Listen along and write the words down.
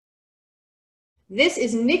This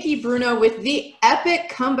is Nikki Bruno with the Epic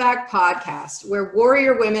Comeback Podcast, where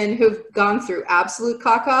warrior women who've gone through absolute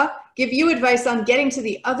caca give you advice on getting to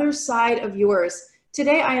the other side of yours.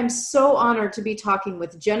 Today, I am so honored to be talking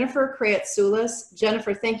with Jennifer Kreatsoulas.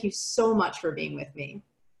 Jennifer, thank you so much for being with me.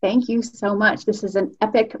 Thank you so much. This is an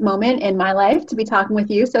epic moment in my life to be talking with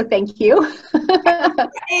you, so thank you.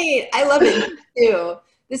 Great. I love it too.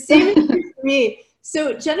 The same is true for me.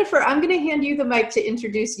 So Jennifer, I'm going to hand you the mic to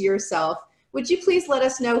introduce yourself. Would you please let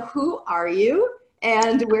us know who are you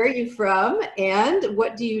and where are you from and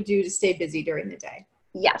what do you do to stay busy during the day?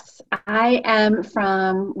 Yes, I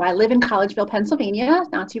live in Collegeville, Pennsylvania,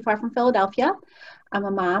 not too far from Philadelphia. I'm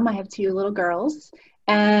a mom. I have 2 little girls.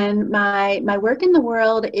 And my work in the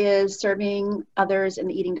world is serving others in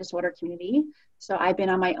the eating disorder community. So I've been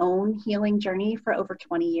on my own healing journey for over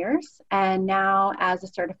 20 years. And now as a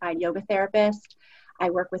certified yoga therapist, I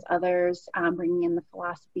work with others, bringing in the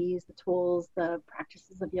philosophies, the tools, the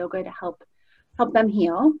practices of yoga to help them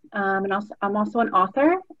heal. And also, I'm also an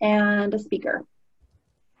author and a speaker.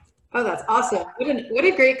 Oh, that's awesome. What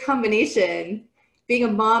a great combination, being a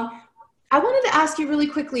mom. I wanted to ask you really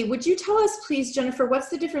quickly, would you tell us, please, Jennifer, what's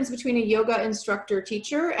the difference between a yoga instructor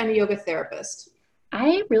teacher and a yoga therapist?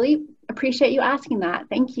 I really appreciate you asking that.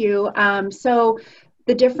 Thank you. So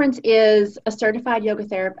the difference is a certified yoga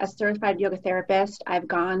therapist. I've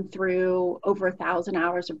gone through over 1,000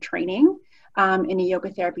 hours of training in a yoga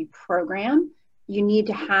therapy program. You need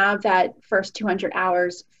to have that first 200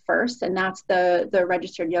 hours first, and that's the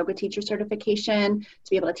registered yoga teacher certification to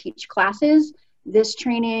be able to teach classes. This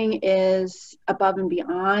training is above and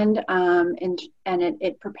beyond, and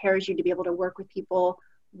it prepares you to be able to work with people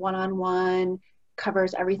one-on-one,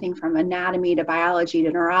 covers everything from anatomy to biology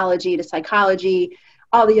to neurology to psychology,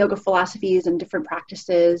 all the yoga philosophies and different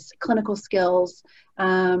practices, clinical skills.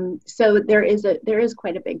 So there is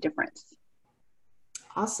quite a big difference.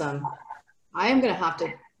 Awesome. I am going to have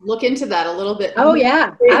to look into that a little bit. Oh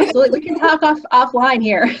yeah, absolutely. We can talk offline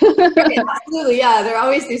here. Absolutely. Yeah. There are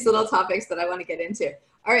always these little topics that I want to get into.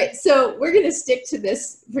 All right. So we're going to stick to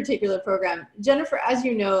this particular program. Jennifer, as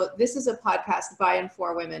you know, this is a podcast by and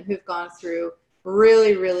for women who've gone through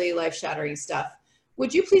really, really life-shattering stuff.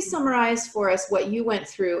 Would you please summarize for us what you went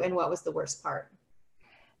through and what was the worst part?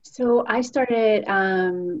 So I started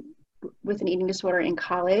with an eating disorder in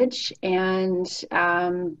college, and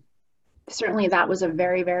certainly that was a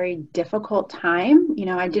very, very difficult time. You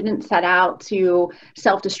know, I didn't set out to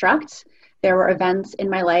self-destruct. There were events in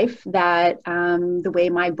my life that the way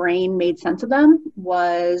my brain made sense of them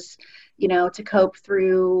was, you know, to cope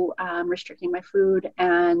through restricting my food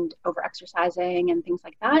and over-exercising and things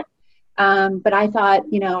like that. But I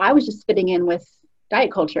thought, you know, I was just fitting in with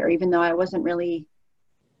diet culture, even though I wasn't really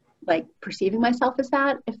like perceiving myself as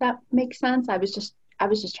that, if that makes sense. I was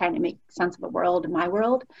just trying to make sense of the world and my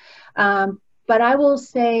world. But I will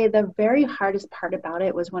say the very hardest part about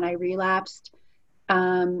it was when I relapsed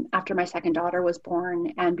after my second daughter was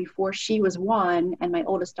born, and before she was 1, and my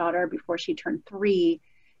oldest daughter before she turned 3,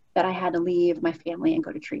 that I had to leave my family and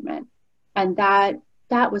go to treatment. And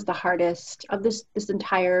that was the hardest of this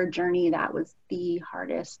entire journey. That was the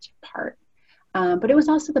hardest part. But it was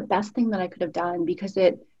also the best thing that I could have done, because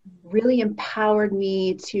it really empowered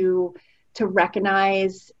me to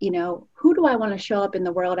recognize, you know, who do I want to show up in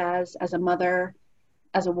the world as a mother,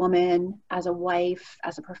 as a woman, as a wife,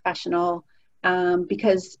 as a professional,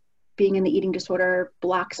 because being in the eating disorder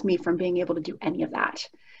blocks me from being able to do any of that.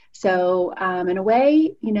 So in a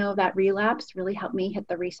way, you know, that relapse really helped me hit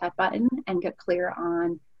the reset button and get clear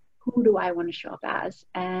on who do I want to show up as.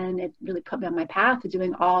 And it really put me on my path to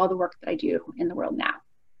doing all the work that I do in the world now.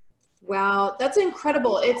 Wow, that's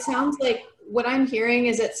incredible. It sounds like what I'm hearing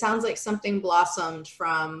is it sounds like something blossomed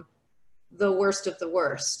from the worst of the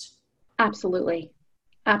worst. Absolutely.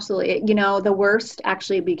 Absolutely. You know, the worst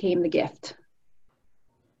actually became the gift.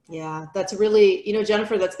 Yeah, that's really, you know,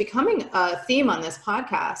 Jennifer, that's becoming a theme on this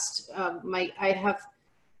podcast. I have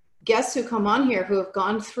guests who come on here who have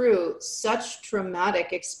gone through such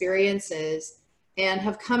traumatic experiences and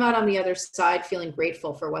have come out on the other side feeling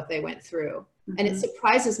grateful for what they went through. Mm-hmm. And it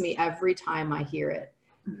surprises me every time I hear it,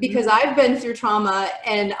 because I've been through trauma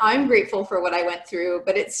and I'm grateful for what I went through,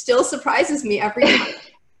 but it still surprises me every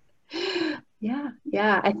time.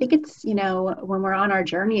 Yeah. I think it's, you know, when we're on our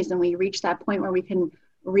journeys and we reach that point where we can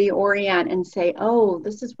reorient and say, oh,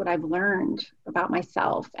 this is what I've learned about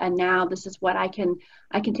myself, and now this is what I can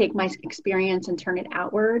take my experience and turn it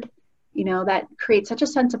outward. You know, that creates such a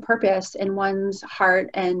sense of purpose in one's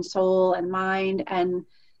heart and soul and mind, and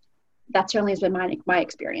that certainly has been my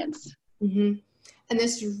experience. Mm-hmm. and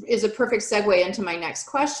this is a perfect segue into my next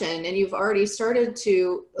question. And you've already started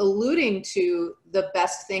to alluding to the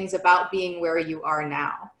best things about being where you are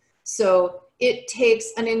now. So it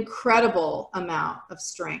takes an incredible amount of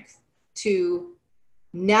strength to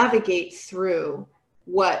navigate through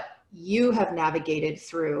what you have navigated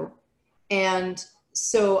through. And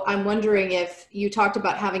so I'm wondering, if you talked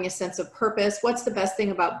about having a sense of purpose, what's the best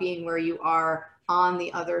thing about being where you are on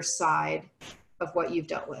the other side of what you've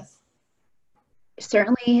dealt with?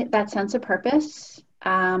 Certainly that sense of purpose,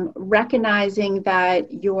 recognizing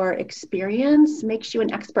that your experience makes you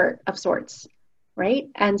an expert of sorts, right?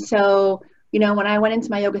 And so, when I went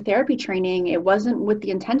into my yoga therapy training, it wasn't with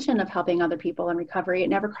the intention of helping other people in recovery. It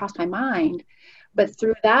never crossed my mind. But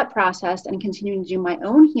through that process and continuing to do my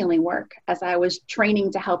own healing work as I was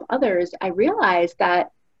training to help others, I realized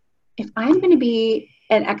that if I'm going to be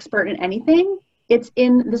an expert in anything, it's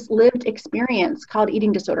in this lived experience called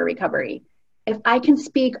eating disorder recovery. If I can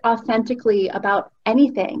speak authentically about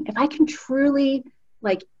anything, if I can truly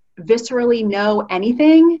viscerally know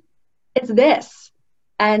anything, it's this.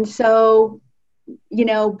 And so,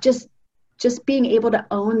 just being able to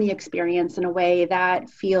own the experience in a way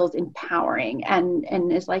that feels empowering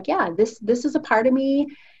and is this is a part of me,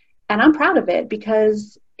 and I'm proud of it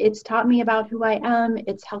because it's taught me about who I am.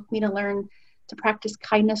 It's helped me to learn to practice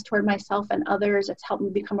kindness toward myself and others. It's helped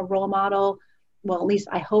me become a role model. Well, at least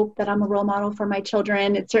I hope that I'm a role model for my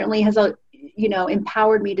children. It certainly has,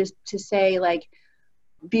 empowered me to say,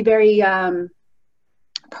 be very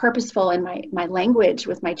purposeful in my language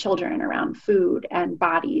with my children around food and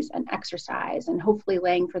bodies and exercise, and hopefully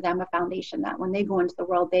laying for them a foundation that when they go into the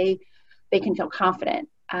world, they can feel confident.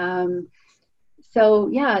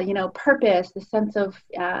 Purpose, the sense of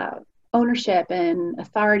ownership and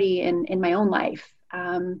authority in my own life.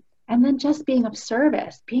 And then just being of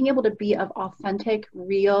service, being able to be of authentic,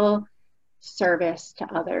 real service to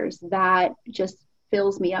others, that just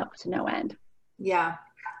fills me up to no end. Yeah.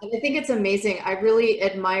 And I think it's amazing. I really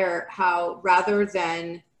admire how rather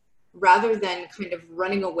than kind of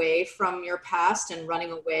running away from your past and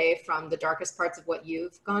running away from the darkest parts of what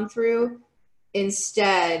you've gone through,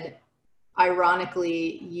 instead,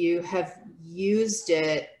 ironically, you have used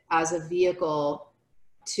it as a vehicle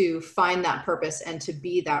to find that purpose and to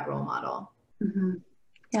be that role model. Mm-hmm.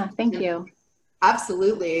 Yeah, thank you.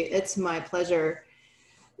 Absolutely. It's my pleasure.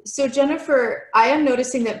 So Jennifer, I am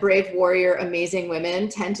noticing that brave warrior, amazing women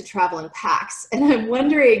tend to travel in packs. And I'm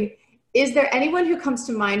wondering, is there anyone who comes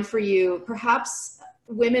to mind for you, perhaps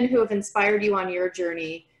women who have inspired you on your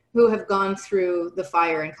journey, who have gone through the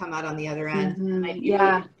fire and come out on the other end? Mm-hmm. Might be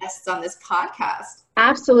one of the guests on this podcast.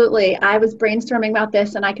 Absolutely. I was brainstorming about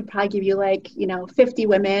this, and I could probably give you 50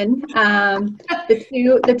 women.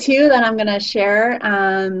 The two that I'm going to share,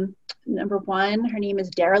 number one, her name is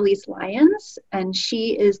Darylise Lyons, and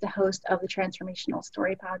she is the host of the Transformational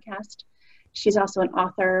Story podcast. She's also an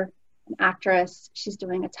author, an actress. She's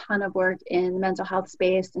doing a ton of work in the mental health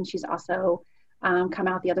space, and she's also come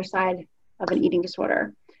out the other side of an eating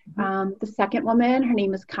disorder. Mm-hmm. The second woman, her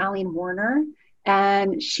name is Colleen Warner,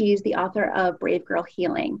 and she's the author of Brave Girl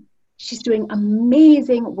Healing. She's doing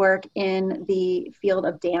amazing work in the field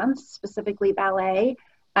of dance, specifically ballet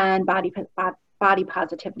and body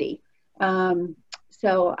positivity.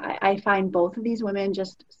 So I find both of these women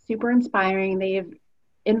just super inspiring. They've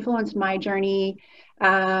influenced my journey.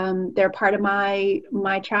 They're part of my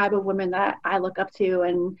tribe of women that I look up to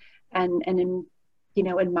and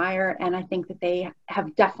admire. And I think that they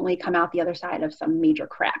have definitely come out the other side of some major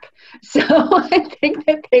crap. So I think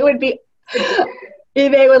that they would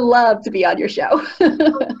love to be on your show.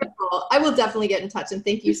 Wonderful. I will definitely get in touch, and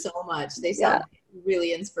thank you so much. They sound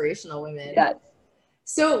really inspirational women. Yeah.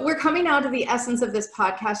 So we're coming now to the essence of this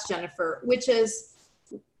podcast, Jennifer, which is,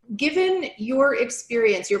 given your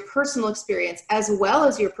experience, your personal experience, as well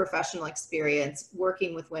as your professional experience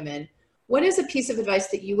working with women, what is a piece of advice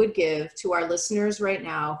that you would give to our listeners right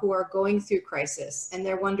now who are going through crisis and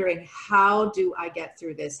they're wondering, how do I get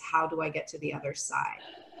through this? How do I get to the other side?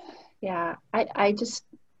 Yeah, I just,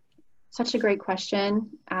 such a great question.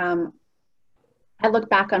 I look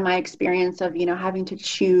back on my experience of, having to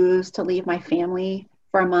choose to leave my family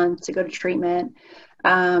for a month to go to treatment,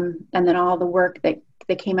 and then all the work that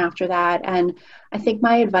came after that. And I think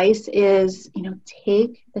my advice is,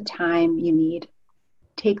 take the time you need.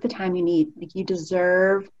 Take the time you need. Like, you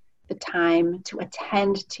deserve the time to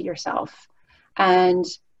attend to yourself and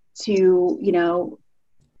to,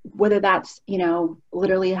 whether that's,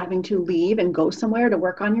 literally having to leave and go somewhere to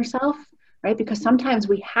work on yourself, right? Because sometimes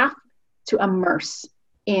we have to immerse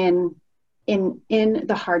in in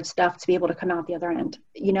the hard stuff to be able to come out the other end.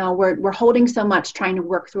 You know, we're holding so much trying to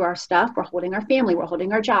work through our stuff. We're holding our family, we're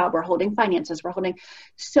holding our job, we're holding finances, we're holding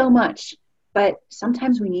so much. But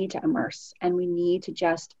sometimes we need to immerse and we need to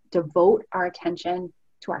just devote our attention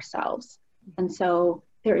to ourselves. And so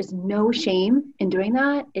there is no shame in doing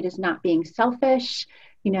that. It is not being selfish.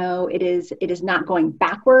 You know, it is not going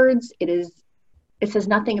backwards. It says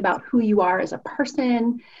nothing about who you are as a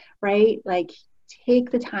person, right? Like,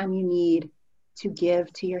 take the time you need to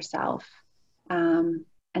give to yourself, and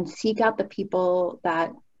seek out the people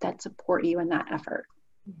that support you in that effort.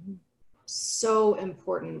 So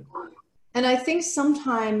important. And I think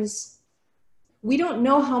sometimes we don't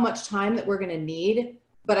know how much time that we're going to need,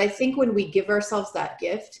 but I think when we give ourselves that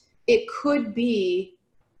gift, it could be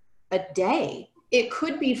a day, it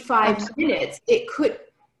could be 5 minutes, it could,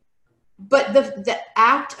 but the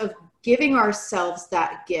act of giving ourselves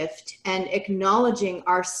that gift and acknowledging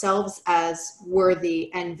ourselves as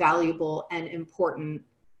worthy and valuable and important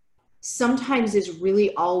sometimes is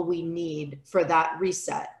really all we need for that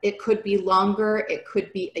reset. It could be longer, it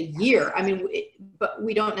could be a year. I mean, but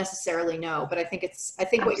we don't necessarily know. But I think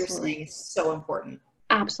what you're saying is so important.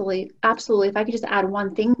 Absolutely. Absolutely. If I could just add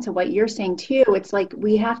one thing to what you're saying too, it's like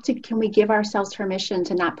can we give ourselves permission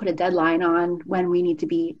to not put a deadline on when we need to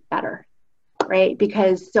be better, right?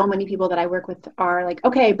 Because so many people that I work with are like,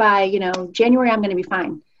 okay, by, January, I'm going to be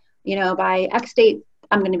fine. By X date,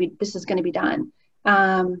 this is going to be done.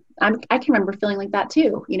 I can remember feeling like that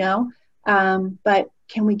too, but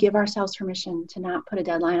can we give ourselves permission to not put a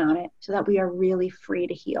deadline on it so that we are really free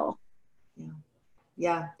to heal?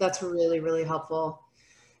 Yeah, that's really, really helpful.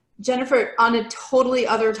 Jennifer, on a totally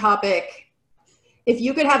other topic, if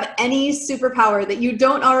you could have any superpower that you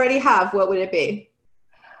don't already have, what would it be?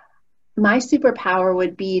 My superpower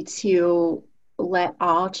would be to let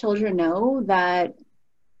all children know that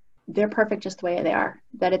they're perfect just the way they are,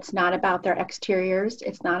 that it's not about their exteriors.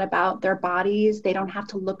 It's not about their bodies. They don't have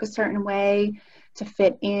to look a certain way to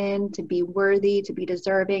fit in, to be worthy, to be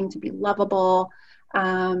deserving, to be lovable.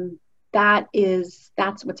 That's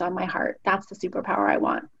what's on my heart. That's the superpower I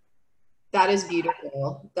want. That is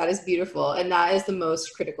beautiful. That is beautiful. And that is the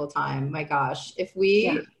most critical time. My gosh, if we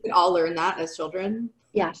could all learn that as children,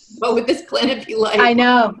 yes, what would this planet be like? I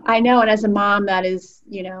know. And as a mom, that is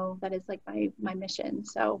like my mission.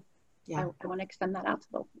 So yeah, I want to extend that out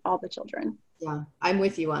to all the children. Yeah, I'm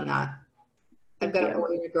with you on that. I've got a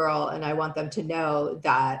boy and a girl, and I want them to know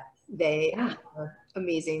that they are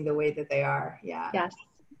amazing the way that they are. Yeah. Yes.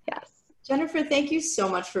 Jennifer, thank you so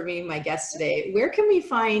much for being my guest today. Where can we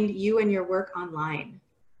find you and your work online?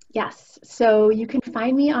 Yes. So you can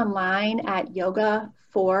find me online at Yoga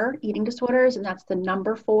for Eating Disorders, and that's the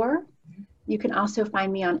number 4. You can also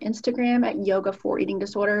find me on Instagram at Yoga for Eating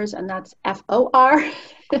Disorders, and that's FOR,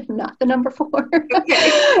 not the number 4.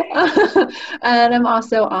 Okay. And I'm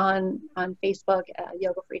also on Facebook,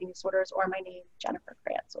 Yoga for Eating Disorders, or my name, Jennifer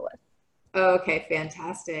Kreatsoulas. Okay,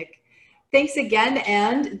 fantastic. Thanks again.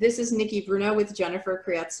 And this is Nikki Bruno with Jennifer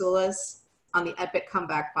Kreatsoulas on the Epic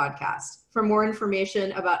Comeback podcast. For more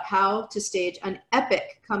information about how to stage an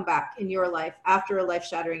epic comeback in your life after a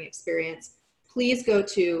life-shattering experience, please go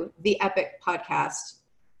to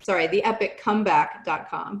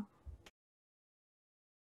theepiccomeback.com.